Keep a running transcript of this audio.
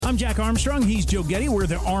I'm Jack Armstrong. He's Joe Getty. We're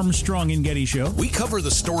the Armstrong and Getty Show. We cover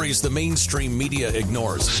the stories the mainstream media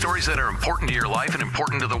ignores. Stories that are important to your life and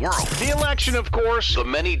important to the world. The election, of course. The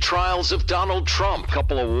many trials of Donald Trump.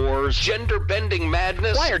 Couple of wars. Gender-bending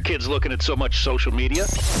madness. Why are kids looking at so much social media?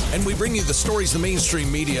 And we bring you the stories the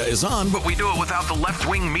mainstream media is on, But we do it without the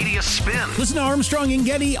left-wing media spin. Listen to Armstrong and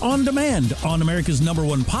Getty on demand on America's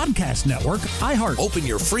 #1 podcast network, iHeart. Open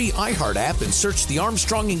your free iHeart app and search the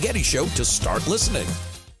Armstrong and Getty Show to start listening.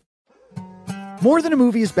 More Than a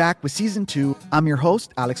Movie is back with Season 2. I'm your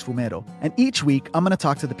host, Alex Fumero, and each week I'm going to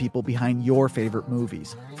talk to the people behind your favorite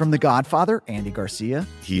movies. From The Godfather, Andy Garcia.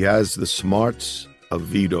 He has the smarts of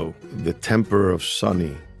Vito, the temper of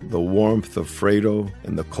Sonny, the warmth of Fredo,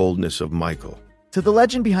 and the coldness of Michael. To the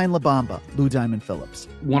legend behind La Bamba, Lou Diamond Phillips.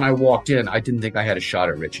 When I walked in, I didn't think I had a shot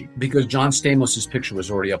at Richie because John Stamos' picture was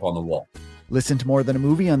already up on the wall. Listen to More Than a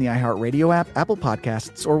Movie on the iHeartRadio app, Apple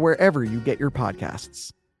Podcasts, or wherever you get your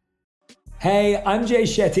podcasts. Hey, I'm Jay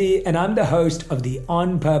Shetty, and I'm the host of the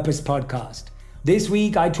On Purpose podcast. This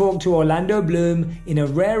week, I talked to Orlando Bloom in a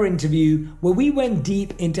rare interview where we went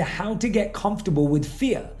deep into how to get comfortable with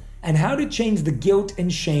fear and how to change the guilt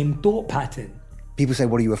and shame thought pattern. People say,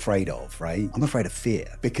 what are you afraid of, right? I'm afraid of fear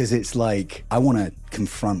because it's like I want to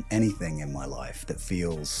confront anything in my life that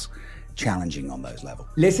feels challenging on those levels.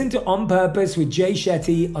 Listen to On Purpose with Jay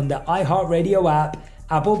Shetty on the iHeartRadio app,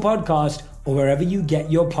 Apple Podcast, or wherever you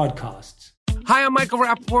get your podcasts. Hi, I'm Michael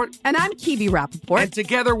Rappaport. And I'm Kibi Rappaport. And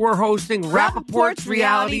together we're hosting Rappaport's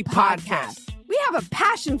Reality Podcast. We have a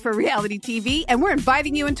passion for reality TV, and we're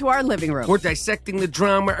inviting you into our living room. We're dissecting the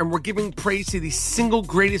drama, and we're giving praise to the single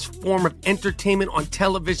greatest form of entertainment on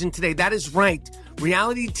television today. That is right.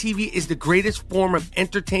 Reality TV is the greatest form of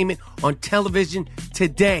entertainment on television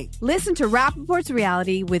today. Listen to Rappaport's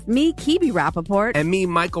Reality with me, Kibi Rappaport. And me,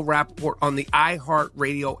 Michael Rappaport, on the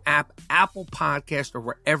iHeartRadio app, Apple Podcast, or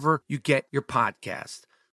wherever you get your podcast.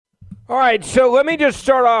 All right, so let me just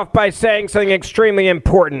start off by saying something extremely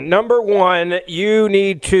important. Number one, you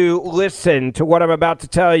need to listen to what I'm about to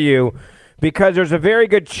tell you because there's a very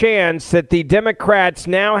good chance that the Democrats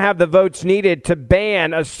now have the votes needed to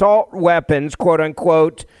ban assault weapons, quote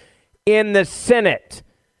unquote, in the Senate.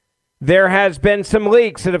 There has been some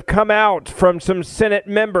leaks that have come out from some Senate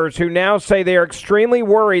members who now say they are extremely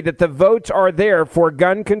worried that the votes are there for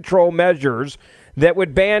gun control measures that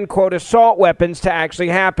would ban, quote, assault weapons to actually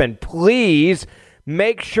happen. Please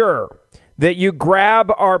make sure that you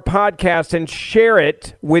grab our podcast and share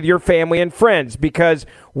it with your family and friends because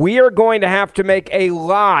we are going to have to make a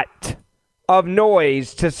lot of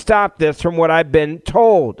noise to stop this from what I've been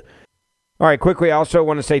told. All right, quickly, I also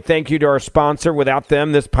want to say thank you to our sponsor. Without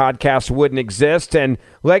them, this podcast wouldn't exist. And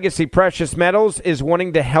Legacy Precious Metals is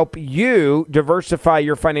wanting to help you diversify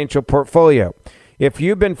your financial portfolio. If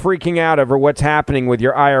you've been freaking out over what's happening with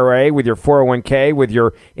your IRA, with your 401k, with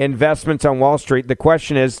your investments on Wall Street, the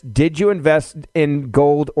question is, did you invest in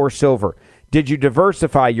gold or silver? Did you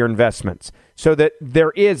diversify your investments so that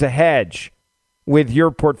there is a hedge with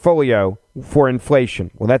your portfolio for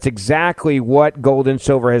inflation? Well, that's exactly what gold and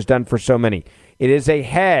silver has done for so many. It is a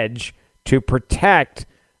hedge to protect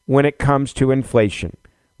when it comes to inflation.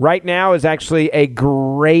 Right now is actually a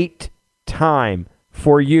great time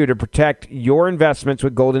for you to protect your investments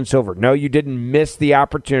with gold and silver. No, you didn't miss the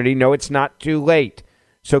opportunity. No, it's not too late.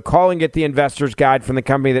 So call and get the investor's guide from the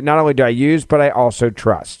company that not only do I use, but I also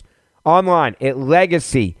trust. Online at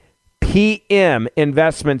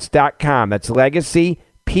LegacyPMInvestments.com. That's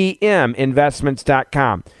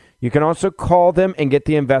LegacyPMInvestments.com. You can also call them and get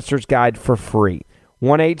the investor's guide for free.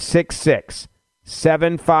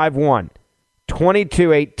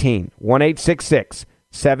 1-866-751-2218.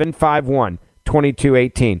 1-866-751-2218.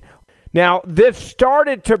 2218. Now, this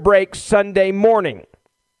started to break Sunday morning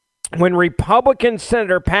when Republican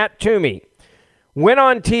Senator Pat Toomey went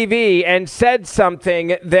on TV and said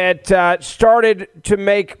something that started to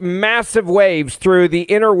make massive waves through the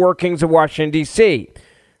inner workings of Washington, D.C.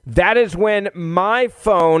 That is when my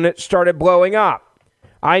phone started blowing up.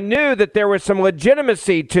 I knew that there was some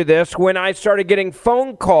legitimacy to this when I started getting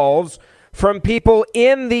phone calls from people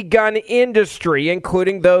in the gun industry,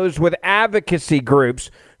 including those with advocacy groups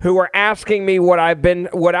who are asking me what I've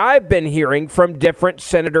been hearing from different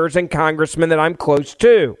senators and congressmen that I'm close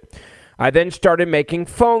to. I then started making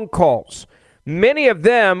phone calls. Many of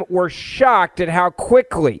them were shocked at how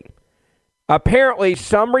quickly, apparently,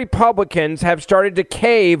 some Republicans have started to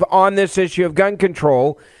cave on this issue of gun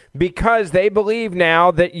control because they believe now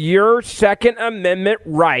that your Second Amendment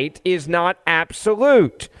right is not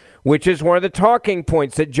absolute, which is one of the talking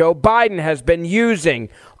points that Joe Biden has been using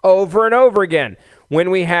over and over again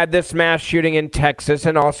when we had this mass shooting in Texas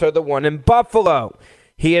and also the one in Buffalo.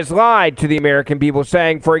 He has lied to the American people,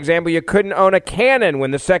 saying, for example, you couldn't own a cannon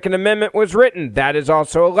when the Second Amendment was written. That is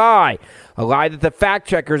also a lie that the fact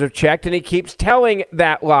checkers have checked, and he keeps telling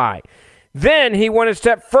that lie. Then he went a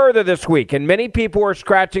step further this week, and many people are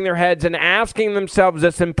scratching their heads and asking themselves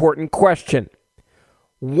this important question.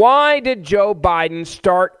 Why did Joe Biden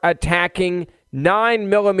start attacking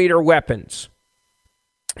 9mm weapons?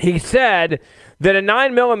 He said that a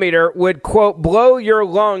 9mm would, quote, blow your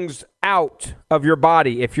lungs out of your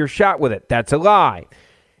body if you're shot with it. That's a lie.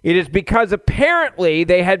 It is because apparently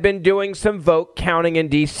they had been doing some vote counting in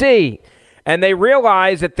D.C., and they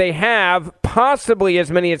realized that they have possibly as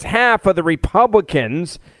many as half of the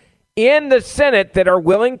Republicans in the Senate that are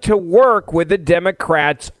willing to work with the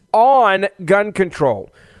Democrats on gun control.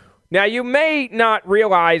 Now, you may not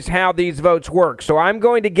realize how these votes work, so I'm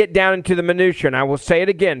going to get down into the minutia, and I will say it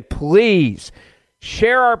again. Please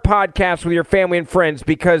share our podcast with your family and friends,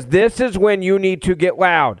 because this is when you need to get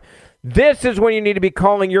loud. This is when you need to be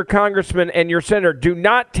calling your congressman and your senator. Do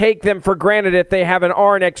not take them for granted if they have an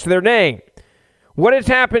R next to their name. What has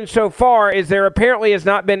happened so far is there apparently has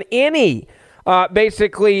not been any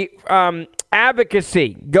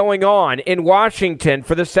advocacy going on in Washington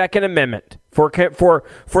for the Second Amendment, for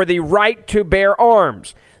the right to bear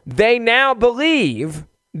arms. They now believe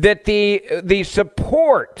that the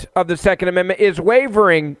support of the Second Amendment is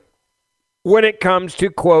wavering when it comes to,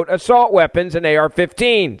 quote, assault weapons and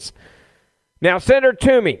AR-15s. Now, Senator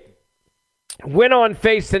Toomey went on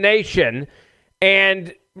Face the Nation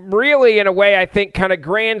and really, in a way, I think, kind of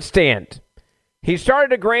grandstand. He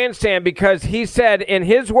started a grandstand because he said, in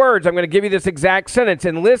his words, I'm going to give you this exact sentence,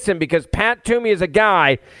 and listen, because Pat Toomey is a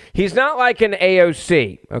guy, he's not like an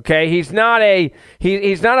AOC, okay? He's not a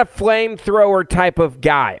flamethrower type of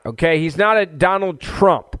guy, okay? He's not a Donald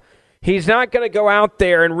Trump. He's not going to go out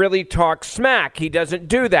there and really talk smack. He doesn't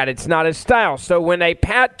do that. It's not his style. So when a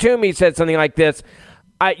Pat Toomey said something like this,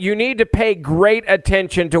 you need to pay great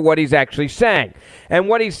attention to what he's actually saying. And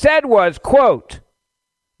what he said was, quote,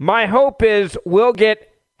 my hope is we'll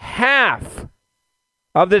get half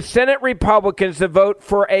of the Senate Republicans to vote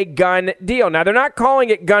for a gun deal. Now, they're not calling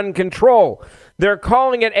it gun control. They're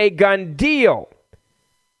calling it a gun deal.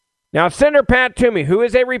 Now, Senator Pat Toomey, who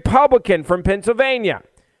is a Republican from Pennsylvania,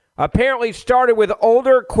 apparently started with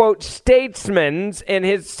older, quote, statesmen in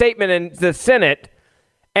his statement in the Senate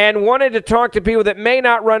and wanted to talk to people that may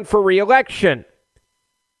not run for re-election.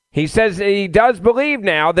 He says that he does believe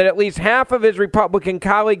now that at least half of his Republican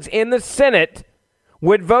colleagues in the Senate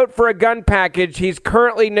would vote for a gun package he's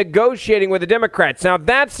currently negotiating with the Democrats. Now,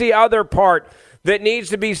 that's the other part that needs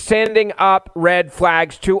to be sending up red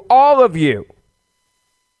flags to all of you.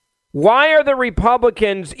 Why are the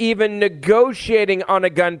Republicans even negotiating on a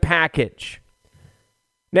gun package?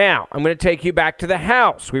 Now, I'm going to take you back to the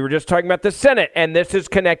House. We were just talking about the Senate, and this is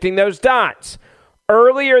connecting those dots.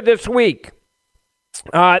 Earlier this week,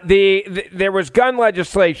 there was gun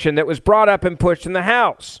legislation that was brought up and pushed in the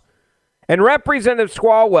House. And Representative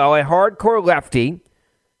Swalwell, a hardcore lefty,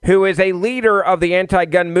 who is a leader of the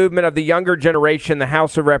anti-gun movement of the younger generation in the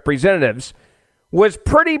House of Representatives, was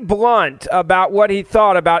pretty blunt about what he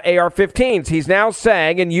thought about AR-15s. He's now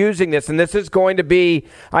saying and using this, and this is going to be,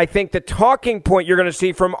 I think, the talking point you're going to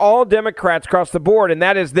see from all Democrats across the board, and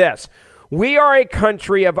that is this. We are a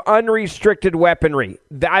country of unrestricted weaponry.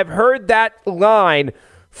 I've heard that line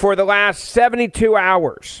for the last 72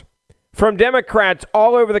 hours from Democrats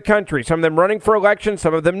all over the country, some of them running for election,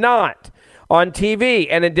 some of them not, on TV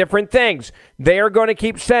and in different things. They are going to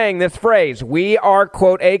keep saying this phrase. We are,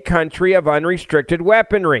 quote, a country of unrestricted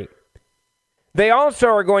weaponry. They also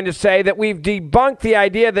are going to say that we've debunked the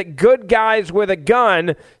idea that good guys with a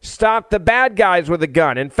gun stop the bad guys with a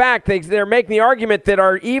gun. In fact, they're making the argument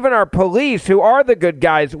that even our police, who are the good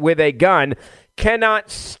guys with a gun, cannot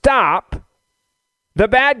stop the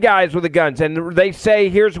bad guys with the guns. And they say,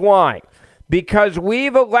 here's why. Because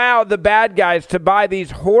we've allowed the bad guys to buy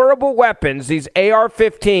these horrible weapons, these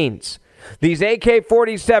AR-15s, these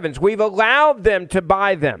AK-47s. We've allowed them to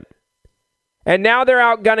buy them. And now they're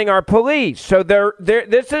outgunning our police. So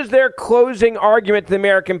this is their closing argument to the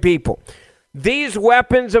American people. These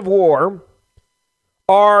weapons of war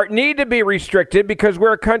need to be restricted because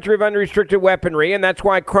we're a country of unrestricted weaponry, and that's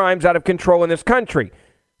why crime's out of control in this country.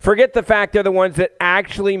 Forget the fact they're the ones that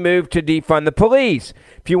actually moved to defund the police.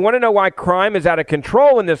 If you want to know why crime is out of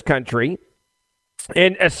control in this country,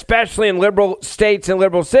 and especially in liberal states and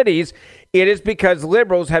liberal cities, it is because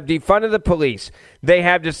liberals have defunded the police. They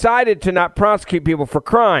have decided to not prosecute people for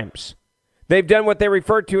crimes. They've done what they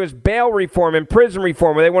refer to as bail reform and prison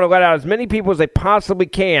reform, where they want to let out as many people as they possibly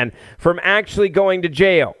can from actually going to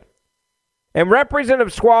jail. And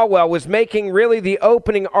Representative Swalwell was making really the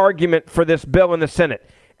opening argument for this bill in the Senate.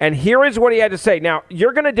 And here is what he had to say. Now,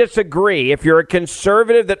 you're going to disagree if you're a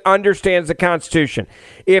conservative that understands the Constitution.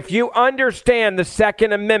 If you understand the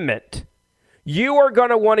Second Amendment, you are going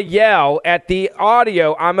to want to yell at the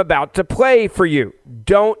audio I'm about to play for you.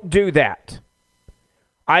 Don't do that.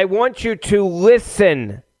 I want you to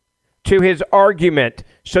listen to his argument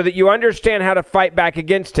so that you understand how to fight back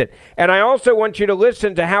against it. And I also want you to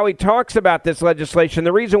listen to how he talks about this legislation.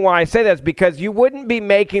 The reason why I say that is because you wouldn't be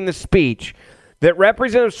making the speech that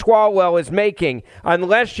Representative Swalwell is making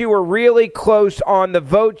unless you were really close on the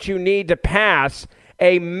votes you need to pass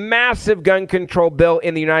a massive gun control bill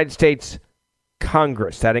in the United States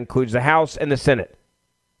Congress. That includes the House and the Senate.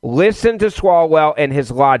 Listen to Swalwell and his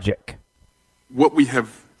logic. What we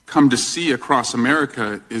have come to see across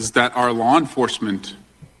America is that our law enforcement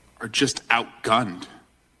are just outgunned.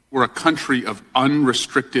 We're a country of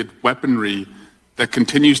unrestricted weaponry that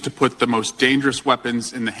continues to put the most dangerous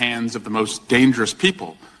weapons in the hands of the most dangerous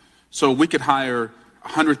people. So we could hire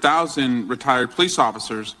 100,000 retired police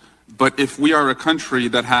officers, but if we are a country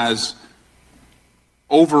that has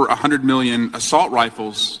over 100 million assault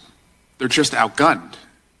rifles, they're just outgunned.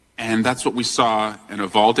 And that's what we saw in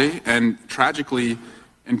Uvalde, and tragically,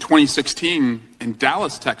 in 2016, in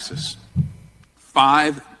Dallas, Texas,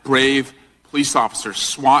 5 brave police officers,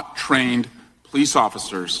 SWAT-trained police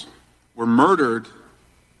officers, were murdered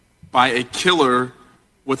by a killer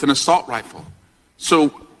with an assault rifle.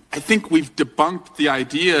 So I think we've debunked the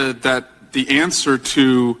idea that the answer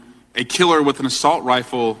to a killer with an assault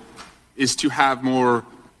rifle is to have more,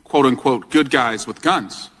 quote-unquote, good guys with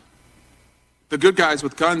guns. The good guys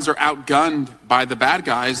with guns are outgunned by the bad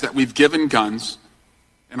guys that we've given guns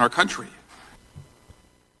in our country.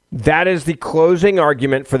 That is the closing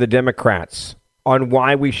argument for the Democrats on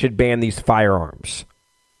why we should ban these firearms.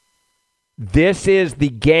 This is the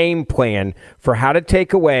game plan for how to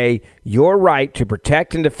take away your right to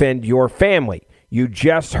protect and defend your family. You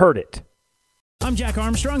just heard it. I'm Jack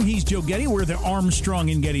Armstrong. He's Joe Getty. We're the Armstrong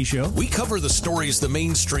and Getty Show. We cover the stories the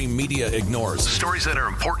mainstream media ignores. Stories that are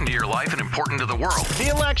important to your life and important to the world. The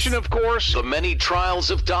election, of course. The many trials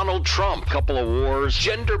of Donald Trump. Couple of wars.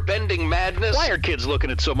 Gender-bending madness. Why are kids looking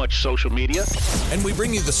at so much social media? And we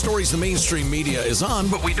bring you the stories the mainstream media is on,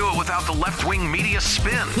 But we do it without the left-wing media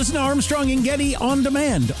spin. Listen to Armstrong and Getty on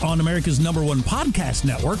demand on America's #1 podcast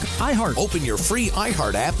network, iHeart. Open your free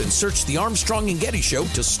iHeart app and search the Armstrong and Getty Show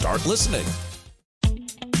to start listening.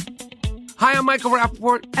 Hi, I'm Michael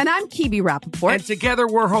Rappaport. And I'm Kibi Rappaport. And together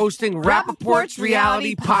we're hosting Rappaport's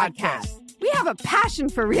Reality Podcast. We have a passion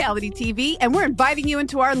for reality TV, and we're inviting you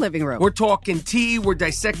into our living room. We're talking tea, we're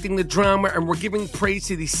dissecting the drama, and we're giving praise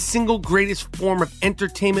to the single greatest form of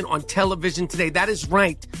entertainment on television today. That is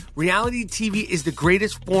right. Reality TV is the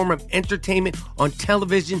greatest form of entertainment on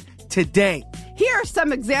television today. Here are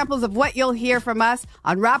some examples of what you'll hear from us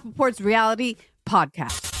on Rappaport's Reality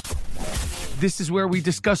Podcast. This is where we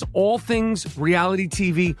discuss all things reality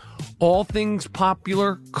TV, all things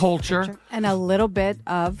popular culture. And a little bit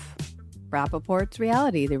of Rappaport's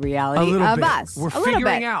reality, the reality of bit. us. We're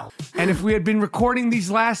figuring out. And if we had been recording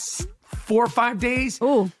these last 4 or 5 days,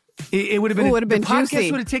 it would have been, the podcast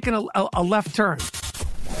juicy. would have taken a left turn.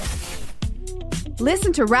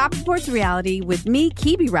 Listen to Rappaport's Reality with me,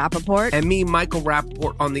 Kibi Rappaport. And me, Michael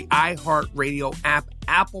Rappaport, on the iHeartRadio app,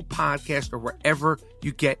 Apple Podcast, or wherever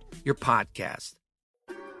you get your podcast.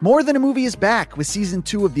 More Than a Movie is back with season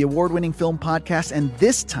 2 of the award-winning film podcast, and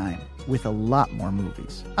this time with a lot more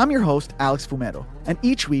movies. I'm your host, Alex Fumero, and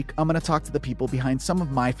each week I'm going to talk to the people behind some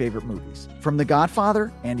of my favorite movies. From The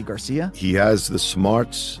Godfather, Andy Garcia. He has the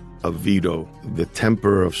smarts of Vito, the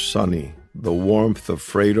temper of Sonny, the warmth of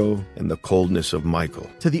Fredo, and the coldness of Michael.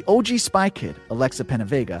 To the OG Spy Kid, Alexa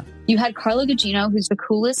Penavega. You had Carla Gugino, who's the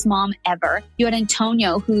coolest mom ever. You had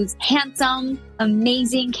Antonio, who's handsome,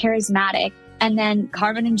 amazing, charismatic. And then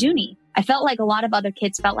Carmen and Junie. I felt like a lot of other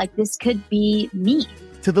kids felt like this could be me.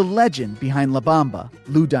 To the legend behind La Bamba,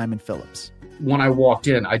 Lou Diamond Phillips. When I walked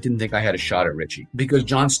in, I didn't think I had a shot at Richie because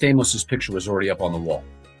John Stamos' picture was already up on the wall.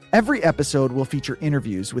 Every episode will feature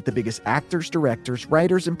interviews with the biggest actors, directors,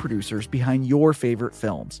 writers, and producers behind your favorite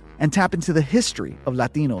films and tap into the history of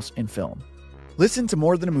Latinos in film. Listen to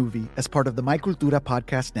More Than a Movie as part of the My Cultura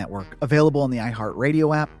Podcast Network, available on the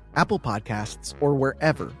iHeartRadio app, Apple Podcasts, or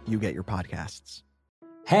wherever you get your podcasts.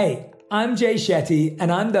 Hey, I'm Jay Shetty,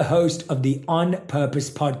 and I'm the host of the On Purpose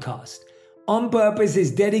podcast. On Purpose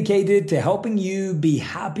is dedicated to helping you be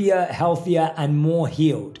happier, healthier, and more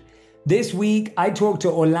healed. This week, I talked to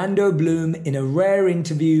Orlando Bloom in a rare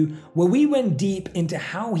interview where we went deep into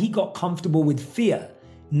how he got comfortable with fear,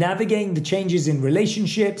 navigating the changes in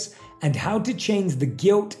relationships, and how to change the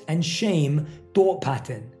guilt and shame thought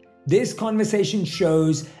pattern. This conversation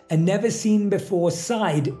shows a never-seen-before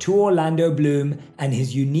side to Orlando Bloom and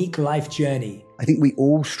his unique life journey. I think we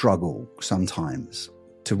all struggle sometimes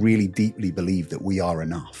to really deeply believe that we are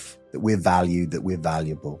enough, that we're valued, that we're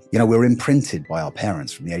valuable. You know, we're imprinted by our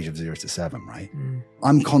parents from the age of 0 to 7, right?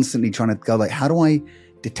 I'm constantly trying to go like, how do I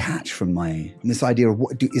detach from this idea of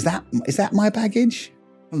is that my baggage?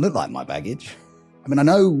 It doesn't look like my baggage. I mean, I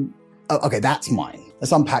know, okay, that's mine.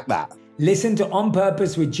 Let's unpack that. Listen to On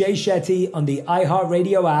Purpose with Jay Shetty on the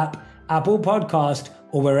iHeartRadio app, Apple Podcast,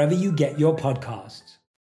 or wherever you get your podcasts.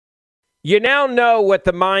 You now know what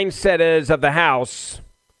the mindset is of the House,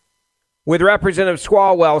 with Representative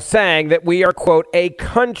Swalwell saying that we are, quote, a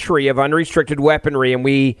country of unrestricted weaponry,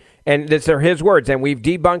 and these are his words, and we've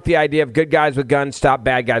debunked the idea of good guys with guns stop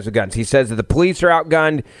bad guys with guns. He says that the police are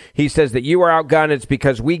outgunned. He says that you are outgunned. It's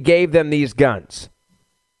because we gave them these guns.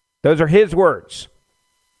 Those are his words.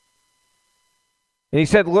 And he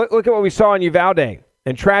said, look at what we saw in Uvalde.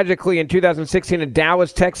 And tragically, in 2016 in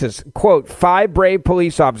Dallas, Texas, quote, 5 brave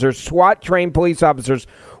police officers, SWAT-trained police officers,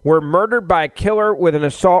 were murdered by a killer with an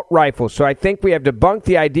assault rifle. So I think we have debunked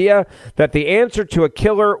the idea that the answer to a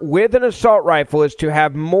killer with an assault rifle is to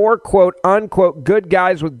have more, quote, unquote, good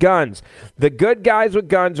guys with guns. The good guys with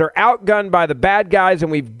guns are outgunned by the bad guys,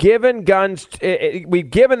 and we've given them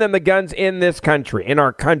the guns in this country, in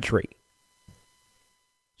our country.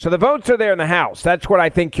 So the votes are there in the House. That's what I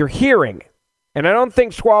think you're hearing. And I don't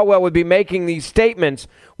think Swalwell would be making these statements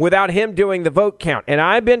without him doing the vote count. And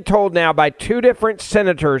I've been told now by 2 different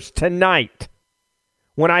senators tonight,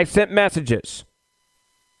 when I sent messages,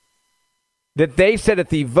 that they said if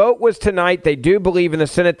the vote was tonight, they do believe in the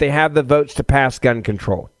Senate they have the votes to pass gun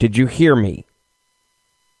control. Did you hear me?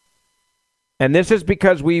 And this is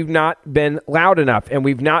because we've not been loud enough, and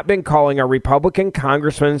we've not been calling our Republican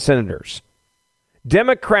congressmen and senators.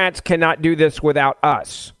 Democrats cannot do this without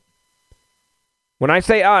us. When I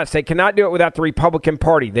say us, they cannot do it without the Republican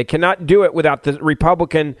Party. They cannot do it without the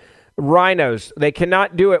Republican rhinos. They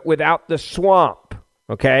cannot do it without the swamp.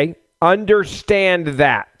 Okay? Understand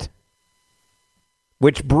that.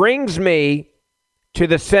 Which brings me to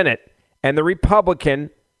the Senate and the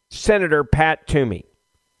Republican Senator Pat Toomey.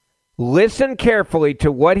 Listen carefully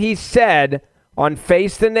to what he said on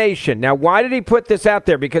Face the Nation. Now, why did he put this out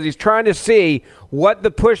there? Because he's trying to see what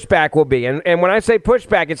the pushback will be. And when I say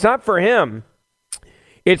pushback, it's not for him.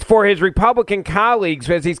 It's for his Republican colleagues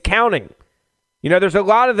as he's counting. You know, there's a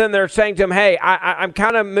lot of them that are saying to him, hey, I'm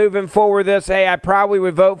kind of moving forward this. Hey, I probably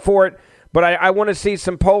would vote for it, but I want to see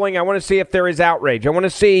some polling. I want to see if there is outrage. I want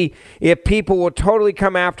to see if people will totally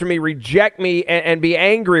come after me, reject me, and be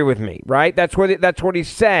angry with me, right? That's what he's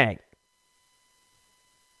saying.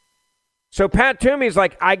 So Pat Toomey's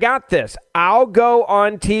like, I got this. I'll go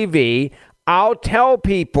on TV. I'll tell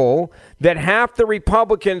people that half the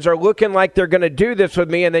Republicans are looking like they're going to do this with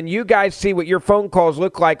me, and then you guys see what your phone calls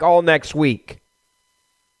look like all next week.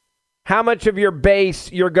 How much of your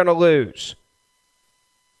base you're going to lose.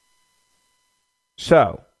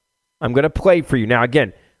 So I'm going to play for you. Now,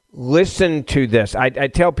 again, listen to this. I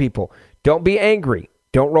tell people, don't be angry.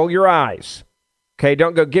 Don't roll your eyes. Okay,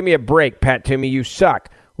 don't go, give me a break, Pat Toomey, you suck.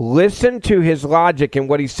 Listen to his logic and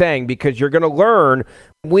what he's saying, because you're going to learn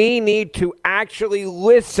we need to actually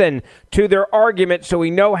listen to their argument so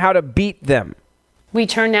we know how to beat them. We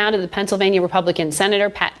turn now to the Pennsylvania Republican Senator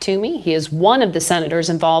Pat Toomey. He is one of the senators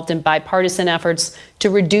involved in bipartisan efforts to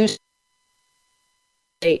reduce.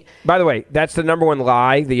 By the way, that's the number one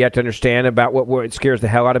lie that you have to understand about what scares the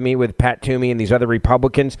hell out of me with Pat Toomey and these other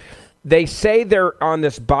Republicans. They say they're on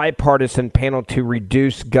this bipartisan panel to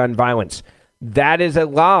reduce gun violence. That is a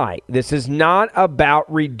lie. This is not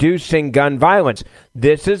about reducing gun violence.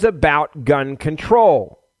 This is about gun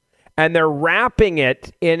control. And they're wrapping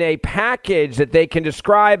it in a package that they can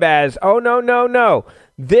describe as, oh, no.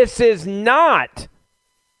 This is not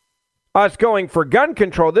us going for gun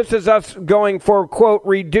control. This is us going for, quote,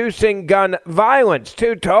 reducing gun violence.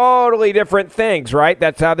 2 totally different things, right?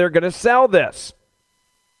 That's how they're going to sell this.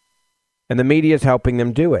 And the media is helping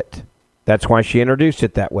them do it. That's why she introduced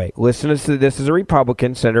it that way. Listen to this is a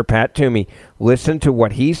Republican, Senator Pat Toomey. Listen to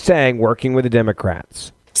what he's saying working with the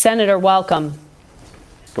Democrats. Senator, welcome.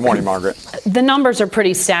 Good morning, Margaret. The numbers are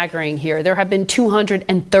pretty staggering here. There have been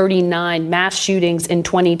 239 mass shootings in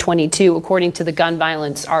 2022, according to the Gun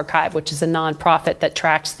Violence Archive, which is a nonprofit that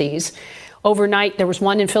tracks these. Overnight, there was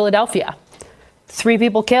one in Philadelphia. 3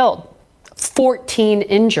 people killed, 14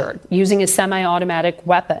 injured using a semi-automatic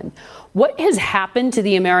weapon. What has happened to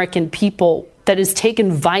the American people that has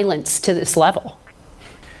taken violence to this level?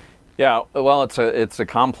 Yeah, well, it's a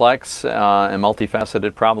complex and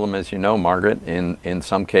multifaceted problem, as you know, Margaret. In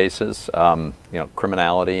some cases,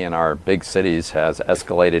 criminality in our big cities has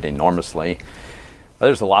escalated enormously.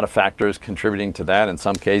 There's a lot of factors contributing to that. In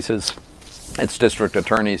some cases, it's district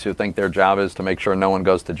attorneys who think their job is to make sure no one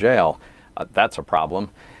goes to jail. That's a problem.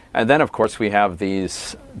 And then, of course, we have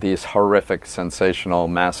these horrific, sensational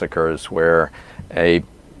massacres where a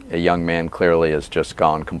young man clearly has just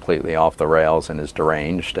gone completely off the rails and is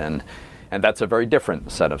deranged, and that's a very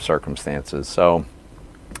different set of circumstances. So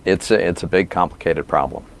it's a big, complicated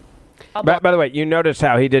problem. By the way, you notice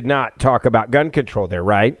how he did not talk about gun control there,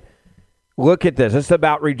 right? Look at this. This is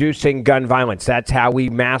about reducing gun violence. That's how we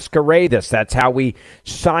masquerade this. That's how we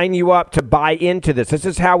sign you up to buy into this. This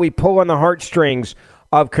is how we pull on the heartstrings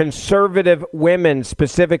of conservative women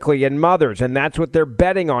specifically and mothers, and that's what they're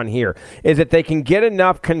betting on here, is that they can get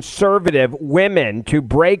enough conservative women to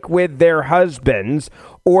break with their husbands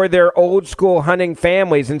or their old school hunting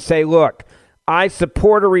families and say, look, I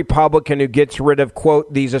support a Republican who gets rid of,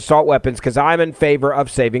 quote, these assault weapons because I'm in favor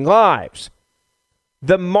of saving lives.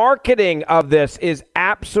 The marketing of this is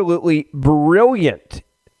absolutely brilliant.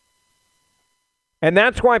 And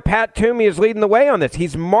that's why Pat Toomey is leading the way on this.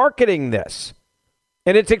 He's marketing this.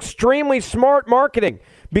 And it's extremely smart marketing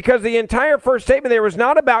because the entire first statement there was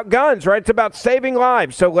not about guns, right? It's about saving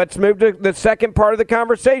lives. So let's move to the second part of the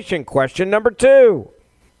conversation. Question number 2.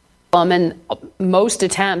 And most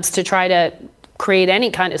attempts to try to create any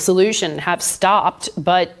kind of solution have stopped,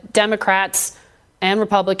 but Democrats and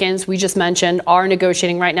Republicans, we just mentioned, are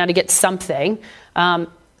negotiating right now to get something.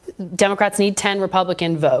 Democrats need 10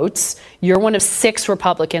 Republican votes. You're one of 6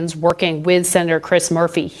 Republicans working with Senator Chris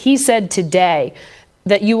Murphy. He said today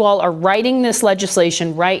that you all are writing this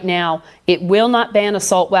legislation right now. It will not ban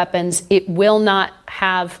assault weapons. It will not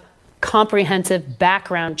have comprehensive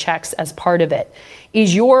background checks as part of it.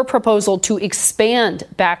 Is your proposal to expand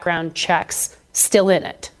background checks still in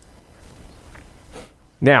it?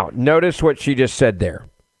 Now, notice what she just said there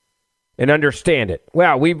and understand it.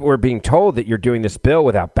 Well, we were being told that you're doing this bill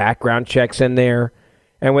without background checks in there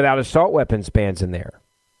and without assault weapons bans in there.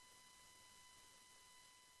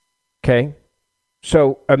 Okay?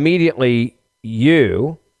 So immediately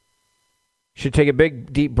you should take a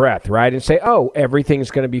big, deep breath, right? And say, oh,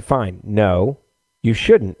 everything's going to be fine. No, you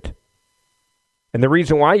shouldn't. And the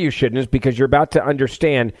reason why you shouldn't is because you're about to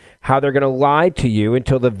understand how they're going to lie to you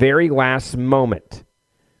until the very last moment.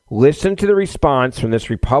 Listen to the response from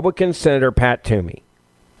this Republican Senator Pat Toomey.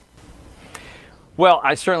 Well,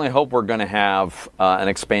 I certainly hope we're going to have an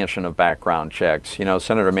expansion of background checks. You know,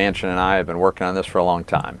 Senator Manchin and I have been working on this for a long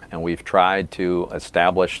time, and we've tried to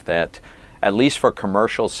establish that at least for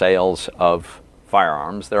commercial sales of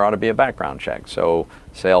firearms, there ought to be a background check. So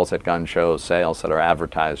sales at gun shows, sales that are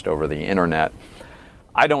advertised over the internet.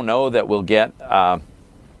 I don't know that we'll get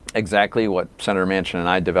exactly what Senator Manchin and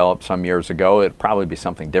I developed some years ago. It'd probably be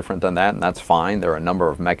something different than that, and that's fine. There are a number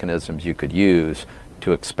of mechanisms you could use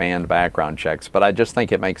to expand background checks, but I just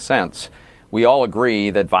think it makes sense. We all agree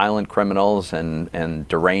that violent criminals and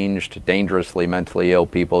deranged, dangerously mentally ill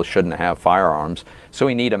people shouldn't have firearms, so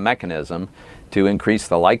we need a mechanism to increase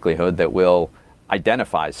the likelihood that we'll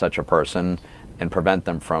identify such a person and prevent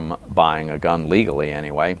them from buying a gun legally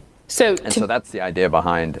anyway. So that's the idea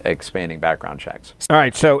behind expanding background checks. All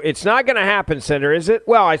right, so it's not going to happen, Senator, is it?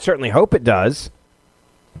 Well, I certainly hope it does.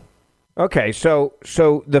 Okay, so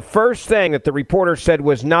the first thing that the reporter said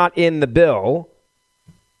was not in the bill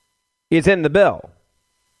is in the bill.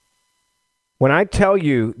 When I tell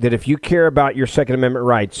you that if you care about your Second Amendment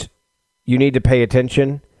rights, you need to pay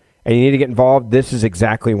attention and you need to get involved, this is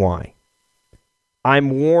exactly why. I'm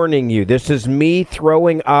warning you. This is me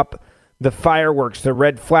throwing up the fireworks, the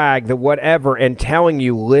red flag, the whatever, and telling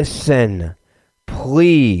you, listen,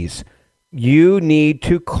 please, you need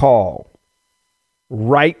to call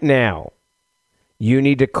right now. You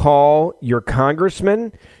need to call your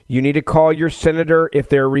congressman. You need to call your senator if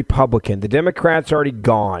they're a Republican. The Democrats are already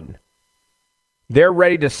gone. They're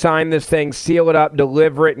ready to sign this thing, seal it up,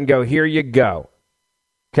 deliver it, and go, here you go.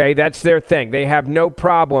 Okay, that's their thing. They have no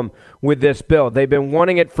problem with this bill. They've been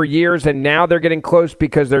wanting it for years, and now they're getting close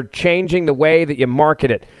because they're changing the way that you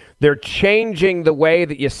market it. They're changing the way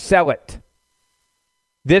that you sell it.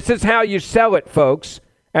 This is how you sell it, folks.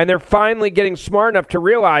 And they're finally getting smart enough to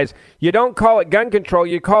realize you don't call it gun control,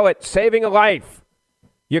 you call it saving a life.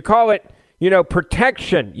 You call it,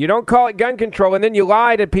 protection. You don't call it gun control, and then you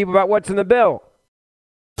lie to people about what's in the bill.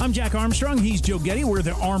 I'm Jack Armstrong. He's Joe Getty. We're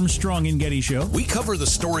the Armstrong and Getty Show. We cover the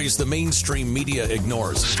stories the mainstream media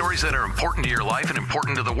ignores. Stories that are important to your life and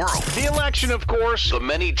important to the world. The election, of course. The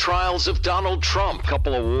many trials of Donald Trump.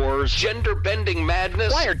 Couple of wars. Gender-bending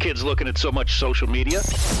madness. Why are kids looking at so much social media?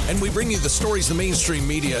 And we bring you the stories the mainstream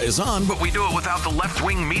media is on, But we do it without the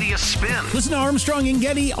left-wing media spin. Listen to Armstrong and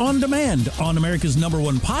Getty on demand on America's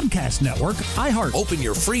 #1 podcast network, iHeart. Open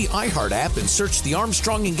your free iHeart app and search the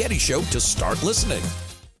Armstrong and Getty Show to start listening.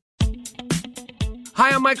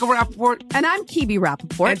 Hi, I'm Michael Rappaport. And I'm Kibi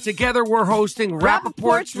Rappaport. And together we're hosting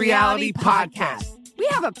Rappaport's Reality Podcast. We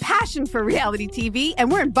have a passion for reality TV,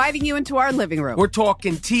 and we're inviting you into our living room. We're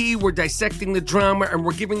talking tea, we're dissecting the drama, and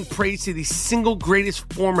we're giving praise to the single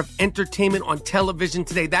greatest form of entertainment on television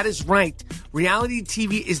today. That is right. Reality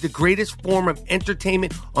TV is the greatest form of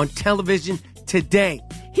entertainment on television today.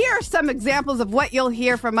 Here are some examples of what you'll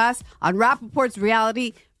hear from us on Rappaport's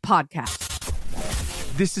Reality Podcast.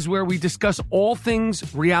 This is where we discuss all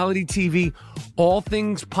things reality TV, all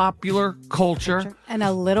things popular culture. And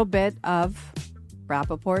a little bit of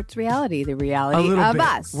Rappaport's reality, the reality of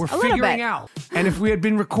us. We're figuring out. And if we had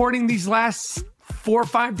been recording these last 4 or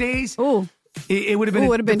 5 days, it would have been,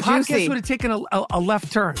 the podcast juicy. Would have taken a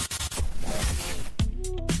left turn.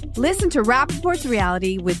 Listen to Rappaport's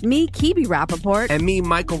Reality with me, Kibi Rappaport. And me,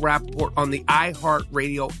 Michael Rappaport, on the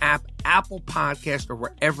iHeartRadio app, Apple Podcast, or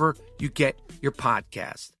wherever you get your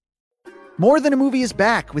podcast. More Than a Movie is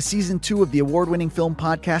back with Season 2 of the award-winning film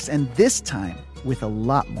podcast, and this time with a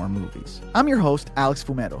lot more movies. I'm your host, Alex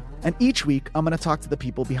Fumero, and each week I'm going to talk to the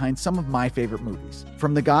people behind some of my favorite movies.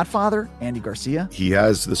 From The Godfather, Andy Garcia. He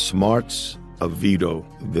has the smarts of Vito,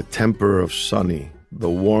 the temper of Sonny, the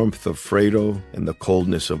warmth of Fredo, and the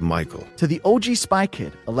coldness of Michael. To the OG Spy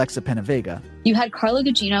Kid, Alexa Penavega. You had Carla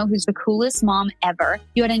Gugino, who's the coolest mom ever.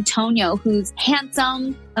 You had Antonio, who's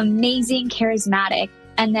handsome, amazing, charismatic.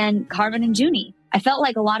 And then Carmen and Junie. I felt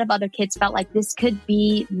like a lot of other kids felt like this could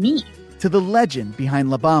be me. To the legend behind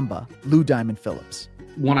La Bamba, Lou Diamond Phillips.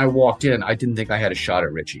 When I walked in, I didn't think I had a shot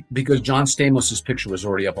at Richie because John Stamos' picture was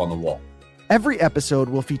already up on the wall. Every episode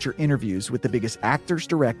will feature interviews with the biggest actors,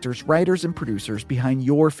 directors, writers, and producers behind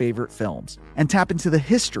your favorite films and tap into the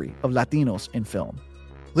history of Latinos in film.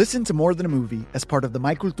 Listen to More Than a Movie as part of the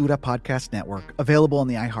My Cultura podcast network, available on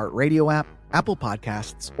the iHeartRadio app, Apple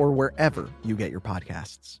Podcasts, or wherever you get your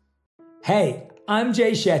podcasts. Hey, I'm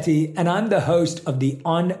Jay Shetty, and I'm the host of the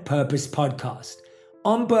On Purpose podcast.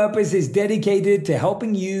 On Purpose is dedicated to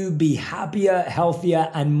helping you be happier,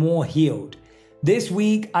 healthier, and more healed. This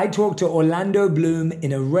week, I talked to Orlando Bloom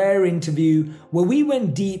in a rare interview where we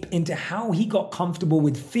went deep into how he got comfortable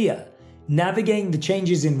with fear, navigating the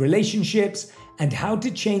changes in relationships, and how to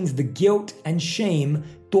change the guilt and shame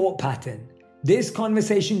thought pattern. This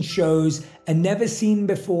conversation shows a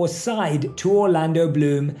never-seen-before side to Orlando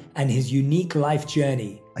Bloom and his unique life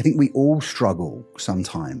journey. I think we all struggle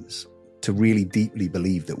sometimes to really deeply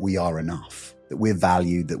believe that we are enough, that we're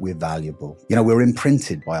valued, that we're valuable. You know, we're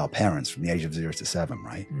imprinted by our parents from the age of 0 to 7,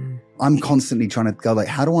 right? I'm constantly trying to go like,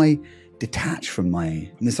 how do I detach from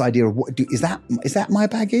this idea of is that my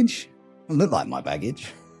baggage? It doesn't look like my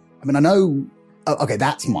baggage. I mean, I know, okay,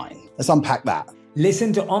 that's mine. Let's unpack that.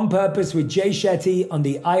 Listen to On Purpose with Jay Shetty on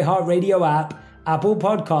the iHeartRadio app, Apple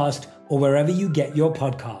Podcast, or wherever you get your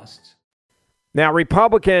podcasts. Now,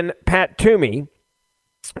 Republican Pat Toomey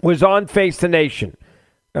was on Face the Nation.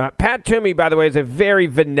 Pat Toomey, by the way, is a very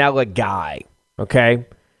vanilla guy, okay?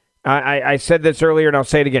 I said this earlier, and I'll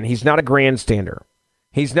say it again. He's not a grandstander.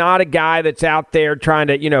 He's not a guy that's out there trying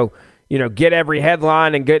to, get every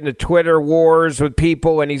headline and get into Twitter wars with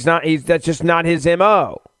people, and that's just not his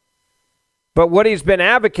MO. But what he's been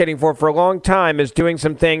advocating for a long time is doing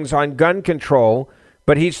some things on gun control,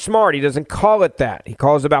 but he's smart. He doesn't call it that. He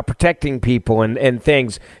calls it about protecting people and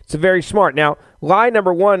things. It's very smart. Now, lie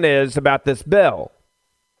number one is about this bill.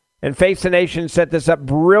 And Face the Nation set this up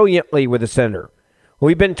brilliantly with the senator.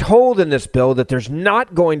 We've been told in this bill that there's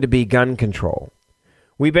not going to be gun control.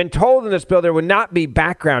 We've been told in this bill there would not be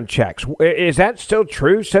background checks. Is that still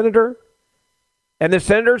true, Senator? And the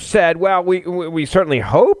senator said, well, we certainly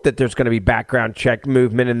hope that there's going to be background check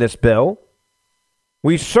movement in this bill.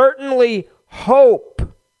 We certainly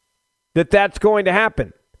hope that that's going to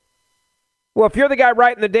happen. Well, if you're the guy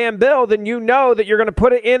writing the damn bill, then you know that you're going to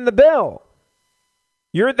put it in the bill.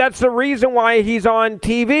 That's the reason why he's on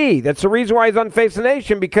TV. That's the reason why he's on Face the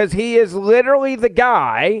Nation, because he is literally the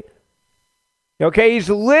guy. Okay,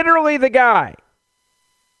 he's literally the guy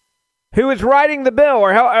who is writing the bill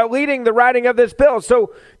or leading the writing of this bill.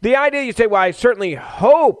 So the idea, you say, well, I certainly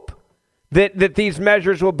hope that these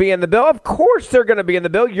measures will be in the bill. Of course they're going to be in the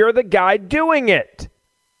bill. You're the guy doing it.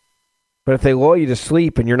 But if they lull you to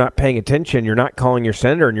sleep and you're not paying attention, you're not calling your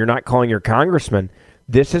senator and you're not calling your congressman,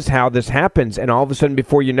 this is how this happens. And all of a sudden,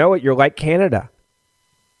 before you know it, you're like Canada.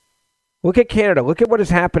 Look at Canada. Look at what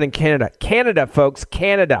has happened in Canada. Canada, folks,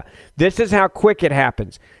 Canada. This is how quick it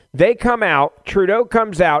happens. They come out, Trudeau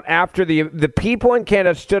comes out after the people in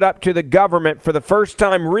Canada stood up to the government for the first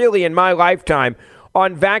time really in my lifetime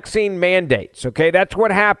on vaccine mandates, okay? That's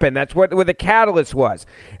what happened. That's what the catalyst was.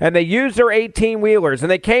 And they used their 18-wheelers,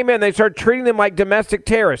 and they came in, they started treating them like domestic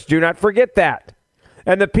terrorists. Do not forget that.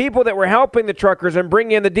 And the people that were helping the truckers and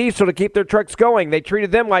bringing in the diesel to keep their trucks going, they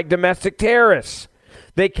treated them like domestic terrorists.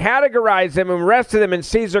 They categorized them and arrested them and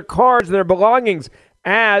seized their cars and their belongings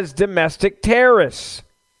as domestic terrorists.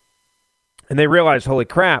 And they realized, holy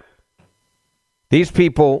crap, these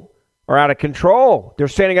people are out of control. They're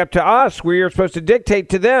standing up to us. We are supposed to dictate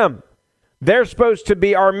to them. They're supposed to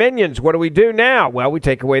be our minions. What do we do now? Well, we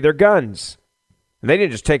take away their guns. And they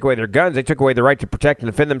didn't just take away their guns. They took away the right to protect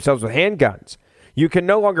and defend themselves with handguns. You can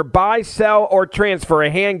no longer buy, sell, or transfer a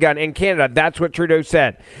handgun in Canada. That's what Trudeau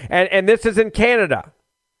said. And this is in Canada.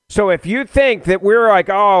 So if you think that we're like,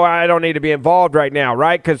 oh, I don't need to be involved right now,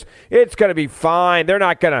 right? Because it's going to be fine. They're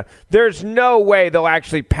not going to, there's no way they'll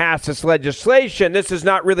actually pass this legislation. This is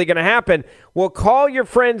not really going to happen. Well, call your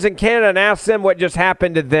friends in Canada and ask them what just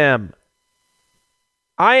happened to them.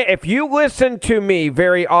 If you listen to me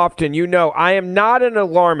very often, you know I am not an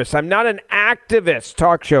alarmist. I'm not an activist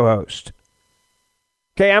talk show host.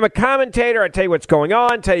 Okay, I'm a commentator. I tell you what's going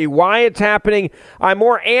on, tell you why it's happening. I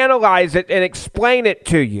more analyze it and explain it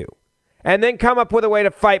to you, and then come up with a way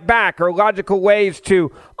to fight back or logical ways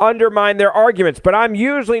to undermine their arguments. But I'm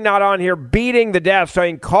usually not on here beating the death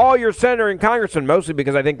saying, call your senator and congressman, mostly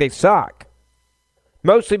because I think they suck.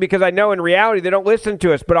 Mostly because I know in reality they don't listen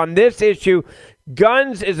to us. But on this issue,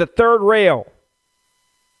 guns is a third rail.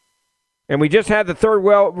 And we just had the third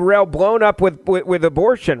rail blown up with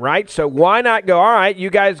abortion, right? So why not go, all right, you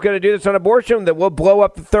guys going to do this on abortion, then we'll blow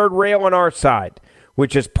up the third rail on our side,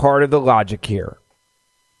 which is part of the logic here.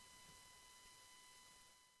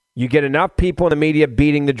 You get enough people in the media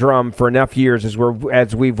beating the drum for enough years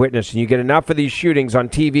as we've witnessed, and you get enough of these shootings on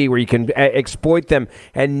TV where you can exploit them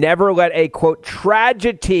and never let a, quote,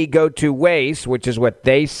 tragedy go to waste, which is what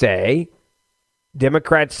they say.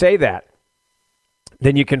 Democrats say that.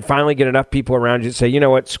 Then you can finally get enough people around you to say, you know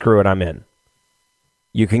what, screw it, I'm in.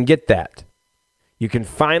 You can get that. You can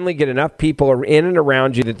finally get enough people in and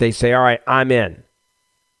around you that they say, all right, I'm in.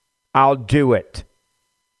 I'll do it.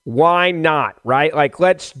 Why not, right? Like,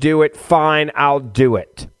 let's do it. Fine, I'll do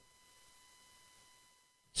it.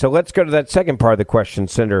 So let's go to that second part of the question,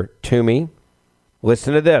 Senator Toomey.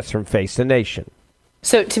 Listen to this from Face the Nation.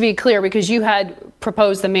 So to be clear, because you had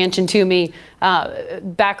proposed the Manchin-Toomey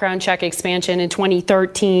background check expansion in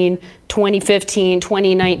 2013, 2015,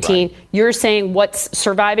 2019, right. You're saying what's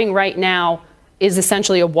surviving right now is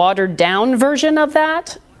essentially a watered down version of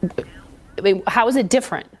that? I mean, how is it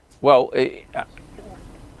different? Well,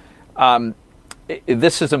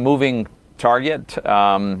 this is a moving target,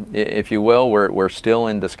 if you will. We're still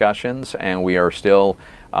in discussions, and we are still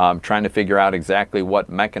trying to figure out exactly what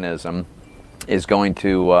mechanism is going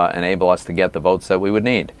to enable us to get the votes that we would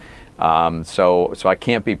need. So I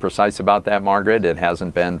can't be precise about that, Margaret. It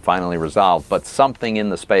hasn't been finally resolved. But something in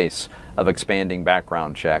the space of expanding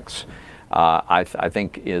background checks, I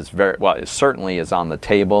think is it certainly is on the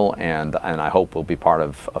table, and I hope will be part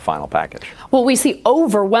of a final package. Well, we see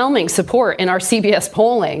overwhelming support in our CBS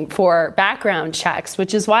polling for background checks,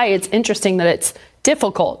 which is why it's interesting that it's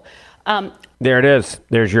difficult. There it is.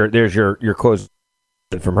 There's your close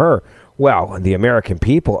from her. Well, the American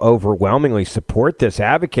people overwhelmingly support this,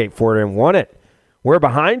 advocate for it, and want it. We're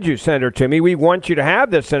behind you, Senator Toomey. We want you to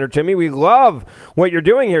have this, Senator Toomey. We love what you're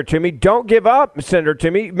doing here, Toomey. Don't give up, Senator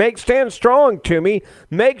Toomey. Stand strong, Toomey.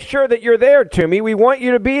 Make sure that you're there, Toomey. We want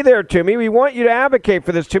you to be there, Toomey. We want you to advocate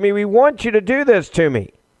for this, Toomey. We want you to do this,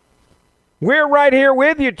 Toomey. We're right here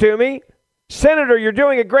with you, Toomey. Senator, you're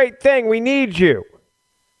doing a great thing. We need you.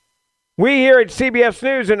 We here at CBS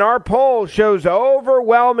News, and our poll shows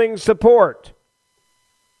overwhelming support.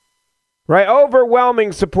 Right?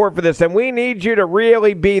 Overwhelming support for this. And we need you to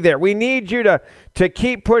really be there. We need you to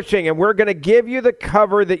keep pushing, and we're going to give you the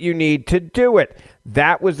cover that you need to do it.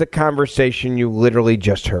 That was the conversation you literally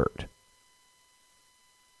just heard.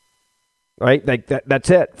 Right? Like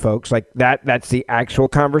that's it, folks. Like that's the actual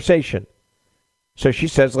conversation. So she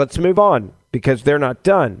says, let's move on, because they're not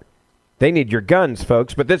done. They need your guns,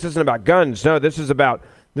 folks. But this isn't about guns. No, this is about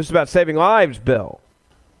saving lives, Bill.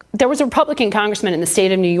 There was a Republican congressman in the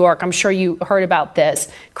state of New York. I'm sure you heard about this.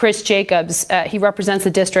 Chris Jacobs. He represents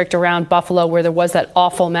the district around Buffalo where there was that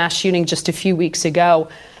awful mass shooting just a few weeks ago.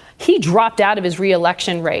 He dropped out of his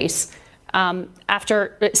re-election race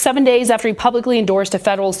after 7 days after he publicly endorsed a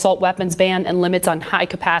federal assault weapons ban and limits on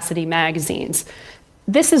high-capacity magazines.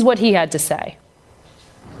 This is what he had to say.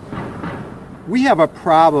 We have a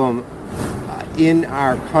problem in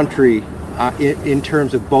our country in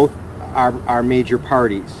terms of both our major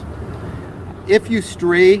parties. If you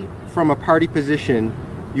stray from a party position,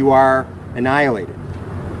 you are annihilated.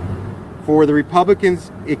 For the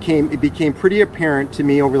Republicans, it became pretty apparent to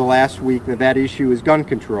me over the last week that issue is gun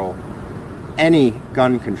control. Any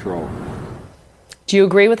gun control. Do you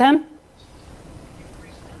agree with him?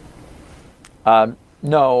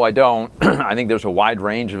 No, I don't. I think there's a wide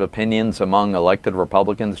range of opinions among elected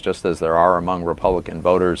Republicans, just as there are among Republican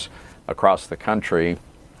voters across the country.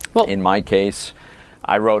 Well, in my case,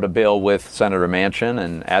 I wrote a bill with Senator Manchin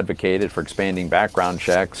and advocated for expanding background